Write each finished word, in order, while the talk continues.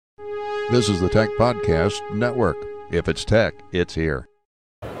This is the Tech Podcast Network. If it's tech, it's here.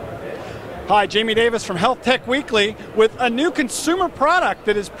 Hi, Jamie Davis from Health Tech Weekly with a new consumer product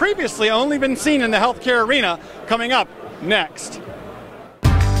that has previously only been seen in the healthcare arena coming up next.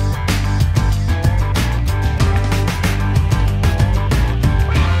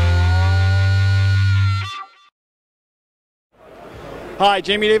 Hi,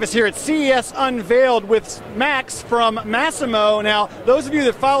 Jamie Davis here at CES Unveiled with Max from Masimo. Now, those of you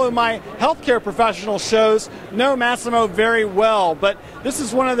that follow my healthcare professional shows know Masimo very well, but this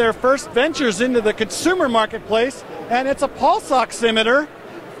is one of their first ventures into the consumer marketplace, and it's a pulse oximeter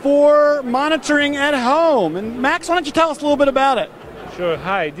for monitoring at home. And Max, why don't you tell us a little bit about it? Sure.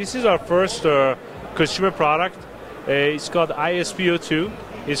 Hi, this is our first consumer product. It's called iSpO2.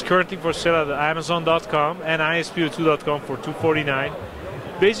 It's currently for sale at Amazon.com and iSpO2.com for $249.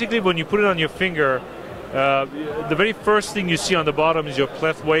 Basically, when you put it on your finger, the very first thing you see on the bottom is your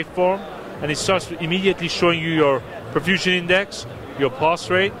cleft waveform, and it starts immediately showing you your perfusion index, your pulse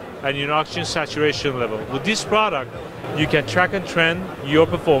rate, and your oxygen saturation level. With this product, you can track and trend your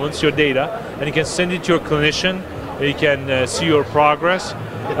performance, your data, and you can send it to your clinician. You can see your progress.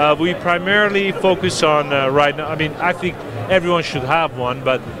 We primarily focus on right now. I mean, I think everyone should have one,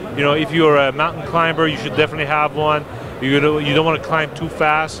 but you know, if you're a mountain climber, you should definitely have one. You don't want to climb too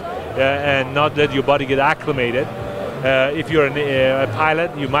fast and not let your body get acclimated. If you're a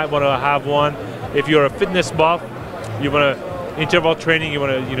pilot, you might want to have one. If you're a fitness buff, you want to interval training, you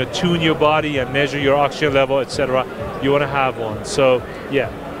want to tune your body and measure your oxygen level, etc. You want to have one. So yeah.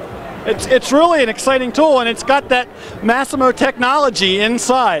 It's really an exciting tool, and it's got that Masimo technology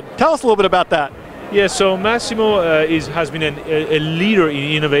inside. Tell us a little bit about that. Yeah, so Masimo has been a leader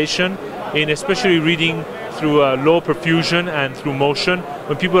in innovation, in especially reading through low perfusion and through motion.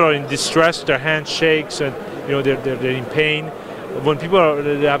 When people are in distress, their hand shakes, and they're in pain. When people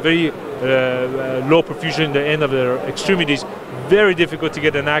have very low perfusion in the end of their extremities, very difficult to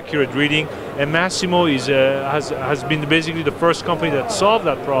get an accurate reading. And Masimo has been basically the first company that solved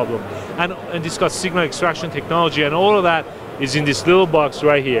that problem. And it's got signal extraction technology, and all of that is in this little box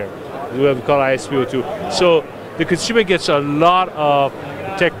right here, what we call iSpO2. So the consumer gets a lot of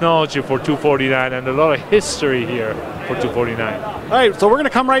technology for $249 and a lot of history here for $249. All right, so we're going to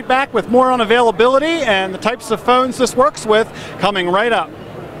come right back with more on availability and the types of phones this works with coming right up.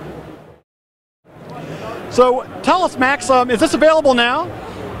 So tell us, Max, is this available now?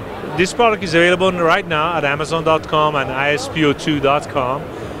 This product is available right now at Amazon.com and iSpO2.com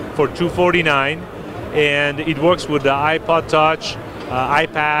for $249, and it works with the iPod Touch,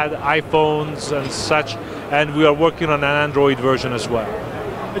 iPad, iPhones, and such, and we are working on an Android version as well.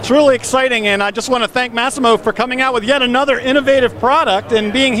 It's really exciting, and I just want to thank Masimo for coming out with yet another innovative product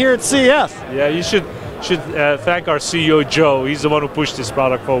and being here at CES. Yeah, you should thank our CEO, Joe. He's the one who pushed this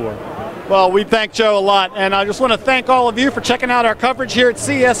product forward. Well, we thank Joe a lot, and I just want to thank all of you for checking out our coverage here at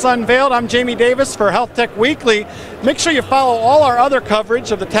CES Unveiled. I'm Jamie Davis for Health Tech Weekly. Make sure you follow all our other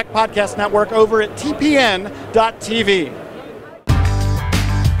coverage of the Tech Podcast Network over at tpn.tv.